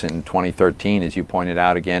checks in 2013, as you pointed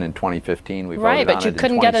out, again in 2015. We voted on it in 2016. Right, but you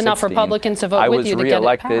couldn't get enough Republicans to vote with you to get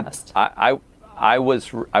it passed. I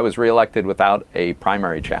was reelected without a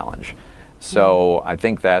primary challenge. So I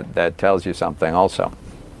think that tells you something also.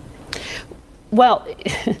 Well,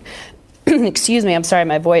 excuse me, I'm sorry,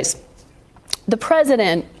 my voice. The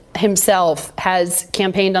president himself has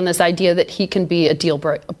campaigned on this idea that he can be a deal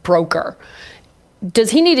broker.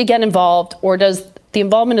 Does he need to get involved, or does the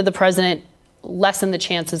involvement of the president lessen the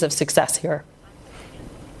chances of success here?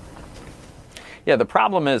 Yeah, the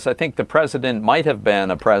problem is I think the president might have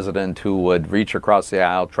been a president who would reach across the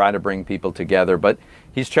aisle, try to bring people together, but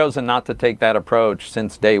he's chosen not to take that approach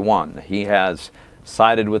since day one. He has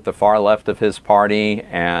sided with the far left of his party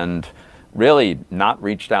and really not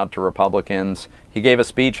reached out to Republicans. He gave a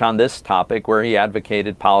speech on this topic where he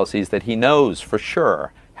advocated policies that he knows for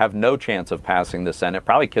sure have no chance of passing the Senate,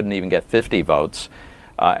 probably couldn't even get 50 votes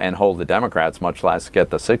and hold the Democrats, much less get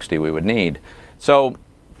the 60 we would need. So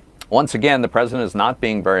once again, the president is not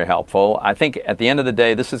being very helpful. I think at the end of the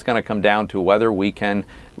day, this is going to come down to whether we can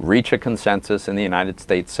reach a consensus in the United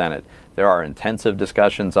States Senate. There are intensive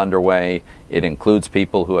discussions underway. It includes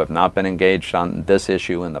people who have not been engaged on this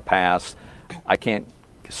issue in the past. I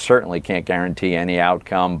certainly can't guarantee any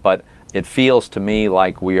outcome, but it feels to me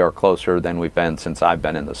like we are closer than we've been since I've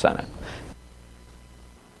been in the Senate.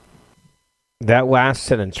 That last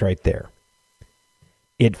sentence right there.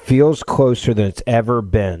 It feels closer than it's ever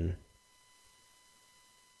been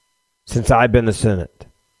since I've been in the Senate.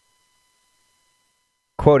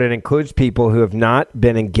 Quote, it includes people who have not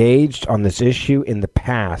been engaged on this issue in the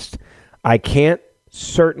past. I can't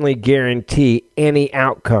certainly guarantee any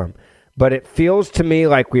outcome, but it feels to me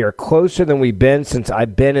like we are closer than we've been since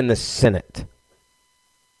I've been in the Senate.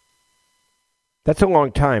 That's a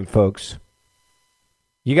long time, folks.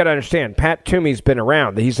 You got to understand, Pat Toomey's been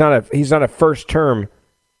around. He's not a first-term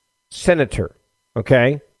senator,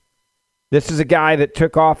 okay? This is a guy that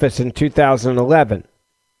took office in 2011.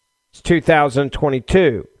 It's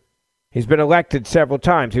 2022. He's been elected several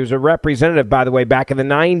times. He was a representative, by the way, back in the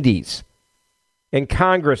 90s in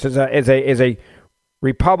Congress as a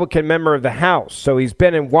Republican member of the House. So he's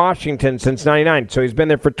been in Washington since 99. So he's been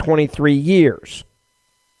there for 23 years.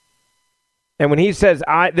 And when he says,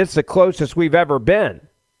 this is the closest we've ever been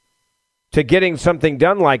to getting something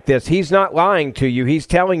done like this, he's not lying to you. He's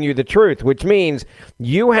telling you the truth, which means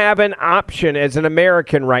you have an option as an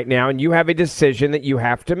American right now, and you have a decision that you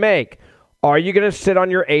have to make. Are you going to sit on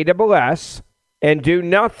your AWS and do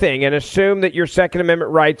nothing and assume that your Second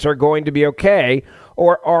Amendment rights are going to be okay,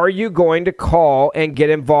 or are you going to call and get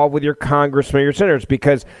involved with your congressmen or your senators?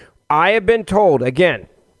 Because I have been told, again,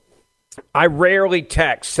 I rarely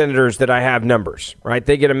text senators that I have numbers, right?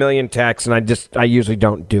 They get a million texts, and I usually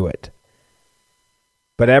don't do it.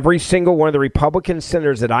 But every single one of the Republican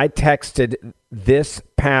senators that I texted this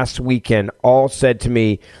past weekend all said to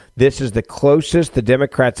me, this is the closest the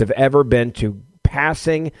Democrats have ever been to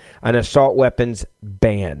passing an assault weapons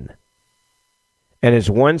ban. And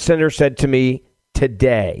as one senator said to me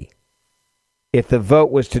today, if the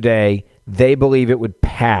vote was today, they believe it would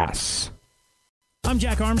pass. I'm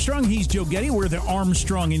Jack Armstrong. He's Joe Getty. We're the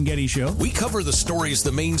Armstrong and Getty Show. We cover the stories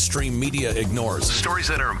the mainstream media ignores. Stories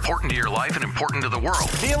that are important to your life and important to the world.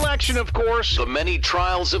 The election, of course. The many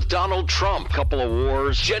trials of Donald Trump. Couple of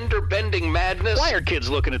wars. Gender-bending madness. Why are kids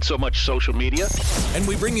looking at so much social media? And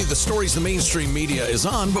we bring you the stories the mainstream media is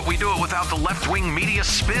on, but we do it without the left-wing media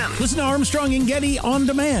spin. Listen to Armstrong and Getty on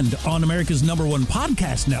demand on America's #1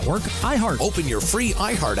 podcast network, iHeart. Open your free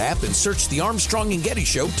iHeart app and search the Armstrong and Getty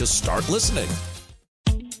Show to start listening.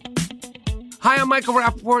 Hi, I'm Michael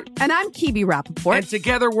Rappaport. And I'm Kibi Rappaport. And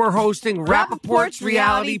together we're hosting Rappaport's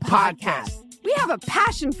Reality Podcast. We We have a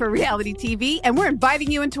passion for reality TV, and we're inviting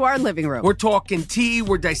you into our living room. We're talking tea,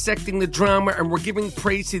 we're dissecting the drama, and we're giving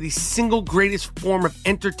praise to the single greatest form of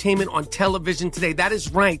entertainment on television today. That is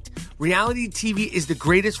right. Reality TV is the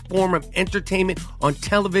greatest form of entertainment on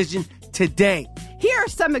television today. Here are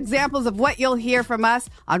some examples of what you'll hear from us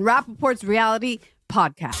on Rappaport's Reality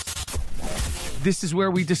Podcast. This is where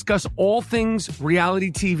we discuss all things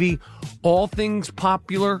reality TV, all things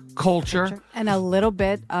popular culture. And a little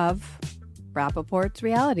bit of Rappaport's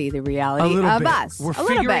reality, the reality of bit. us. We're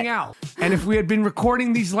figuring out. And if we had been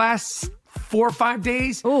recording these last 4 or 5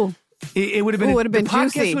 days, it would have been, the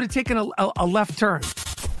podcast juicy. would have taken a left turn.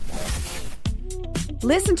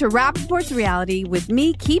 Listen to Rappaport's Reality with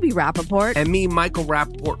me, Kibi Rappaport. And me, Michael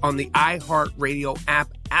Rappaport, on the iHeartRadio app,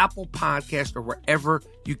 Apple Podcast, or wherever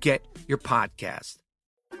you get your podcast.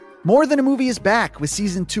 More Than a Movie is back with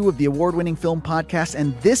season 2 of the award-winning film podcast,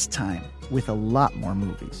 and this time with a lot more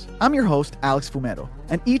movies. I'm your host, Alex Fumero,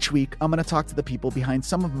 and each week I'm going to talk to the people behind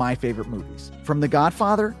some of my favorite movies. From The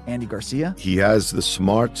Godfather, Andy Garcia. He has the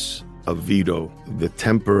smarts of Vito, the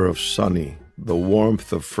temper of Sonny, the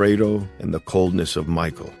warmth of Fredo, and the coldness of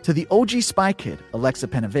Michael. To the OG Spy Kid, Alexa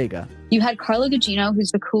Penavega. You had Carla Gugino,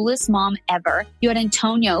 who's the coolest mom ever. You had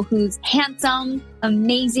Antonio, who's handsome,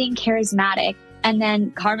 amazing, charismatic. And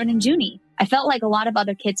then Carmen and Junie. I felt like a lot of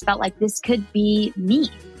other kids felt like this could be me.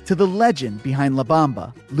 To the legend behind La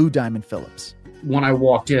Bamba, Lou Diamond Phillips. When I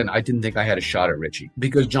walked in, I didn't think I had a shot at Richie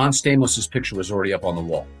because John Stamos' picture was already up on the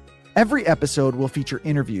wall. Every episode will feature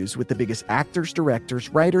interviews with the biggest actors, directors,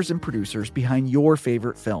 writers, and producers behind your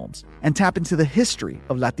favorite films and tap into the history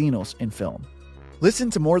of Latinos in film. Listen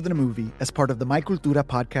to More Than a Movie as part of the My Cultura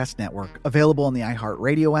Podcast Network, available on the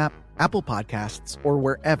iHeartRadio app, Apple Podcasts, or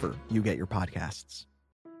wherever you get your podcasts.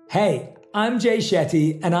 Hey, I'm Jay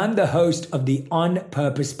Shetty, and I'm the host of the On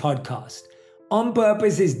Purpose podcast. On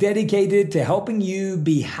Purpose is dedicated to helping you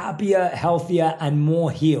be happier, healthier, and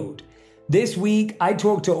more healed. This week, I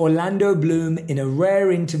talked to Orlando Bloom in a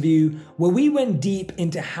rare interview where we went deep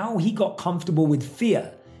into how he got comfortable with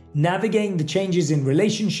fear, navigating the changes in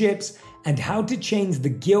relationships, and how to change the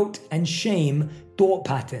guilt and shame thought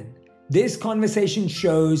pattern. This conversation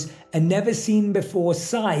shows a never-seen-before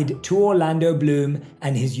side to Orlando Bloom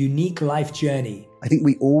and his unique life journey. I think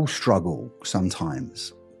we all struggle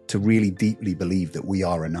sometimes to really deeply believe that we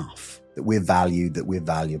are enough, that we're valued, that we're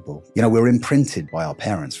valuable. You know, we're imprinted by our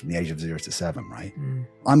parents from the age of 0 to 7, right?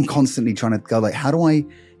 I'm constantly trying to go like, how do I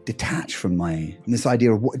detach from this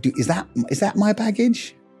idea of is that my baggage?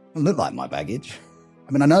 It doesn't look like my baggage.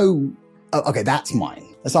 I mean, I know, okay, that's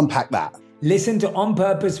mine. Let's unpack that. Listen to On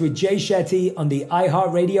Purpose with Jay Shetty on the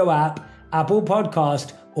iHeartRadio app, Apple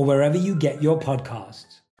Podcast, or wherever you get your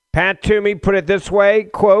podcasts. Pat Toomey put it this way,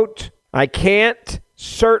 quote, I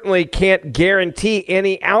certainly can't guarantee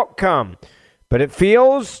any outcome, but it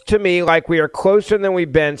feels to me like we are closer than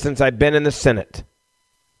we've been since I've been in the Senate.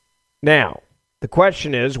 Now, the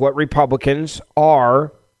question is what Republicans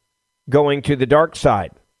are going to the dark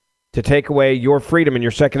side to take away your freedom and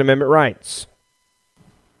your Second Amendment rights.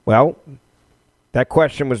 Well, that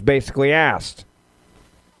question was basically asked.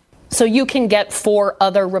 So you can get 4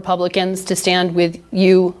 other Republicans to stand with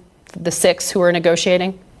you, the 6 who are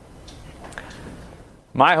negotiating?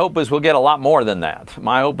 My hope is we'll get a lot more than that.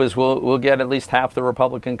 My hope is we'll get at least half the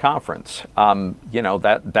Republican conference.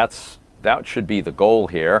 That should be the goal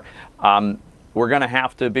here. We're going to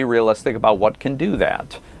have to be realistic about what can do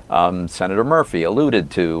that. Senator Murphy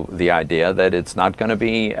alluded to the idea that it's not going to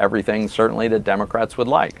be everything certainly that Democrats would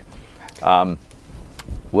like.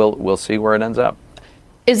 We'll see where it ends up.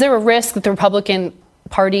 Is there a risk that the Republican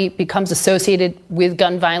Party becomes associated with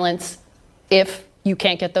gun violence if you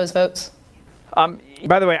can't get those votes?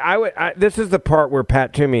 By the way, this is the part where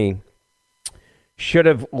Pat Toomey should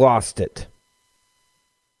have lost it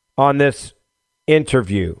on this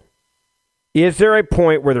interview. Is there a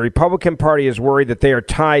point where the Republican Party is worried that they are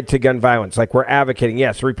tied to gun violence? Like we're advocating.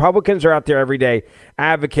 Yes, Republicans are out there every day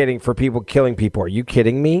advocating for people killing people. Are you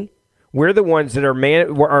kidding me? We're the ones that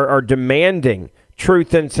are demanding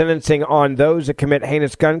truth and sentencing on those that commit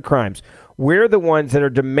heinous gun crimes. We're the ones that are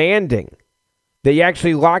demanding that you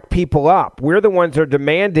actually lock people up. We're the ones that are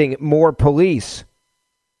demanding more police.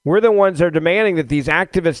 We're the ones that are demanding that these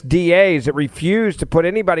activist DAs that refuse to put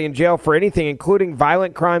anybody in jail for anything, including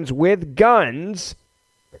violent crimes with guns,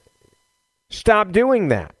 stop doing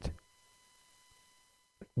that.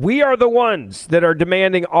 We are the ones that are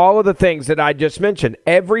demanding all of the things that I just mentioned.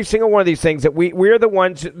 Every single one of these things that we're the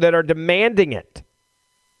ones that are demanding it.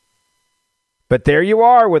 But there you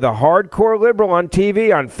are with a hardcore liberal on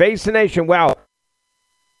TV, on Face the Nation. Well,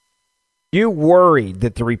 You worried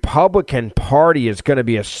that the Republican Party is going to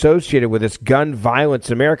be associated with this gun violence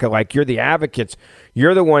in America, like you're the advocates.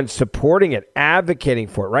 You're the ones supporting it, advocating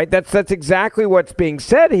for it, right? That's exactly what's being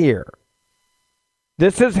said here.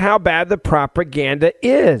 This is how bad the propaganda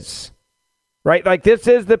is, right? Like, this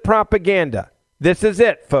is the propaganda. This is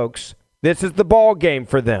it, folks. This is the ball game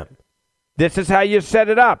for them. This is how you set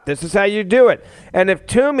it up. This is how you do it. And if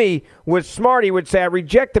Toomey was smart, he would say, I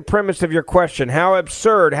reject the premise of your question. How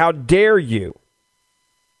absurd. How dare you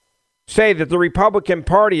say that the Republican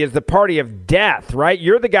Party is the party of death, right?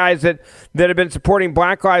 You're the guys that have been supporting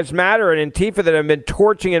Black Lives Matter and Antifa that have been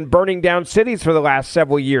torching and burning down cities for the last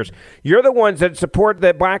several years. You're the ones that support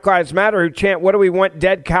the Black Lives Matter who chant, what do we want?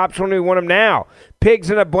 Dead cops. When do we want them now? Pigs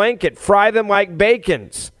in a blanket. Fry them like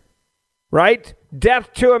bacons, right?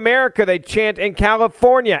 Death to America, they chant in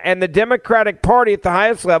California. And the Democratic Party at the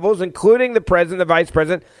highest levels, including the president, the vice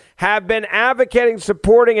president, have been advocating,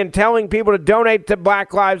 supporting, and telling people to donate to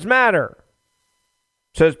Black Lives Matter.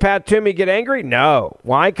 So does Pat Toomey get angry? No.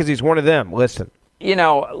 Why? Because he's one of them. Listen. You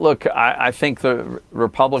know, look, I think the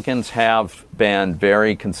Republicans have been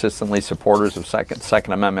very consistently supporters of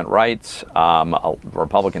Second Amendment rights.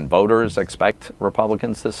 Republican voters expect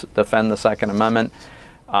Republicans to defend the Second Amendment.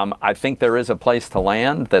 I think there is a place to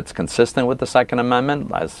land that's consistent with the Second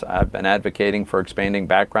Amendment, as I've been advocating for expanding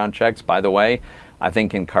background checks. By the way, I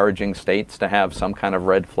think encouraging states to have some kind of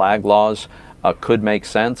red flag laws could make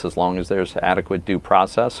sense as long as there's adequate due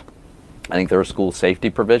process. I think there are school safety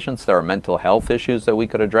provisions. There are mental health issues that we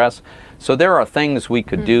could address. So there are things we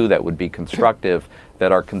could do that would be constructive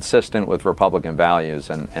that are consistent with Republican values,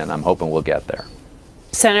 and I'm hoping we'll get there.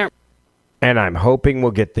 Senator. And I'm hoping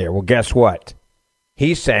we'll get there. Well, guess what?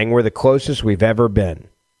 He's saying we're the closest we've ever been.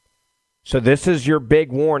 So this is your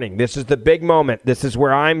big warning. This is the big moment. This is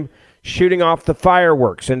where I'm shooting off the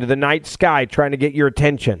fireworks into the night sky trying to get your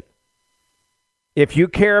attention. If you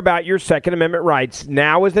care about your Second Amendment rights,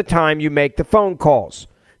 now is the time you make the phone calls.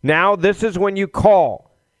 Now this is when you call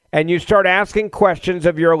and you start asking questions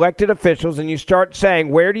of your elected officials and you start saying,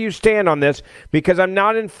 where do you stand on this? Because I'm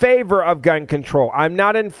not in favor of gun control. I'm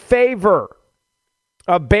not in favor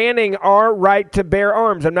of banning our right to bear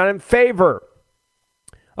arms. I'm not in favor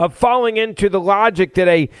of falling into the logic that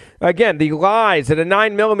the lies that a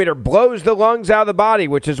 9mm blows the lungs out of the body,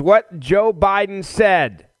 which is what Joe Biden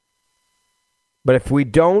said. But if we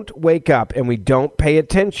don't wake up and we don't pay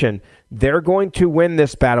attention, they're going to win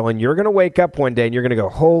this battle, and you're going to wake up one day and you're going to go,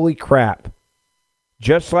 holy crap.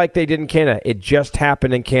 Just like they did in Canada. It just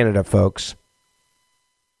happened in Canada, folks.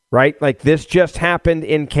 Right? Like this just happened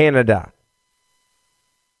in Canada.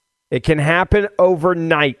 It can happen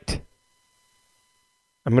overnight.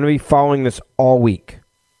 I'm going to be following this all week.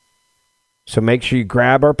 So make sure you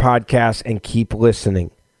grab our podcast and keep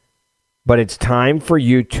listening. But it's time for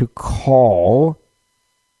you to call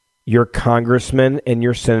your congressmen and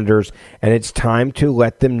your senators, and it's time to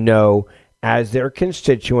let them know as their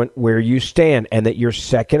constituent where you stand and that your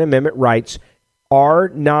Second Amendment rights are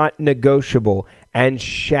not negotiable and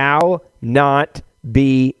shall not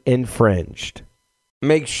be infringed.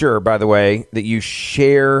 Make sure, by the way, that you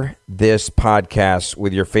share this podcast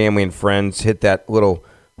with your family and friends. Hit that little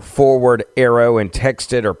forward arrow and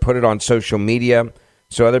text it or put it on social media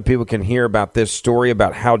so other people can hear about this story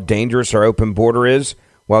about how dangerous our open border is,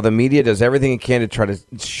 while the media does everything it can to try to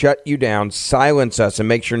shut you down, silence us, and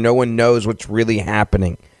make sure no one knows what's really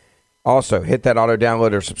happening. Also, hit that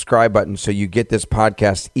auto-download or subscribe button so you get this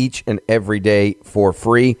podcast each and every day for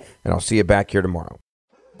free, and I'll see you back here tomorrow.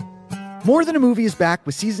 More Than a Movie is back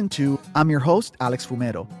with Season 2. I'm your host, Alex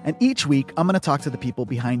Fumero, and each week I'm going to talk to the people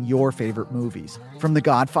behind your favorite movies. From The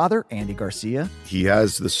Godfather, Andy Garcia. He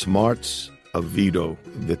has the smarts of Vito,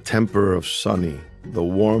 the temper of Sonny, the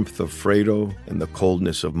warmth of Fredo, and the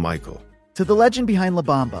coldness of Michael. To the legend behind La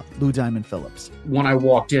Bamba, Lou Diamond Phillips. When I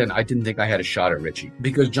walked in, I didn't think I had a shot at Richie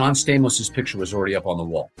because John Stamos' picture was already up on the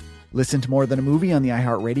wall. Listen to More Than a Movie on the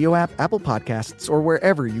iHeartRadio app, Apple Podcasts, or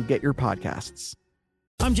wherever you get your podcasts.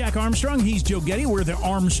 I'm Jack Armstrong. He's Joe Getty. We're the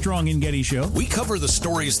Armstrong and Getty Show. We cover the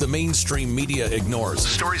stories the mainstream media ignores.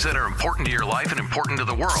 Stories that are important to your life and important to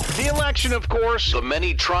the world. The election, of course. The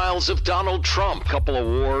many trials of Donald Trump. Couple of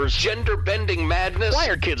wars. Gender-bending madness. Why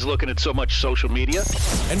are kids looking at so much social media?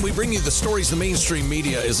 And we bring you the stories the mainstream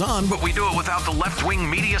media is on, But we do it without the left-wing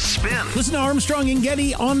media spin. Listen to Armstrong and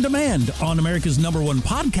Getty on demand on America's #1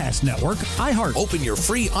 podcast network, iHeart. Open your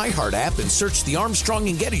free iHeart app and search The Armstrong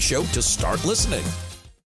and Getty Show to start listening.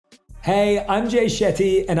 Hey, I'm Jay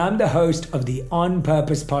Shetty, and I'm the host of the On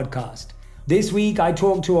Purpose podcast. This week, I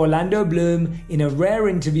talked to Orlando Bloom in a rare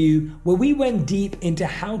interview where we went deep into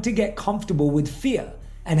how to get comfortable with fear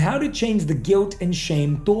and how to change the guilt and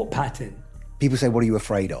shame thought pattern. People say, what are you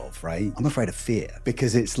afraid of, right? I'm afraid of fear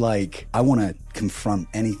because it's like I want to confront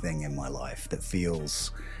anything in my life that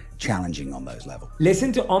feels challenging on those levels.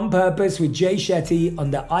 Listen to On Purpose with Jay Shetty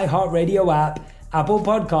on the iHeartRadio app, Apple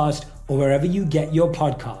Podcast, or wherever you get your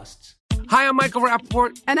podcasts. Hi, I'm Michael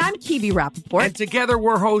Rappaport. And I'm Kibi Rappaport. And together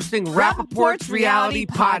we're hosting Rappaport's Reality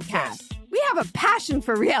Podcast. We have a passion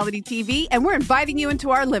for reality TV, and we're inviting you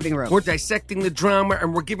into our living room. We're dissecting the drama,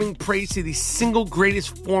 and we're giving praise to the single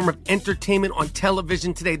greatest form of entertainment on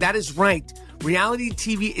television today. That is right. Reality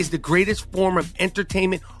TV is the greatest form of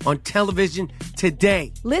entertainment on television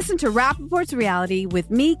today. Listen to Rappaport's Reality with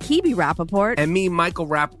me, Kibi Rappaport. And me, Michael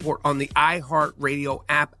Rappaport, on the iHeartRadio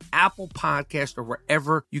app, Apple Podcast, or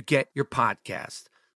wherever you get your podcast.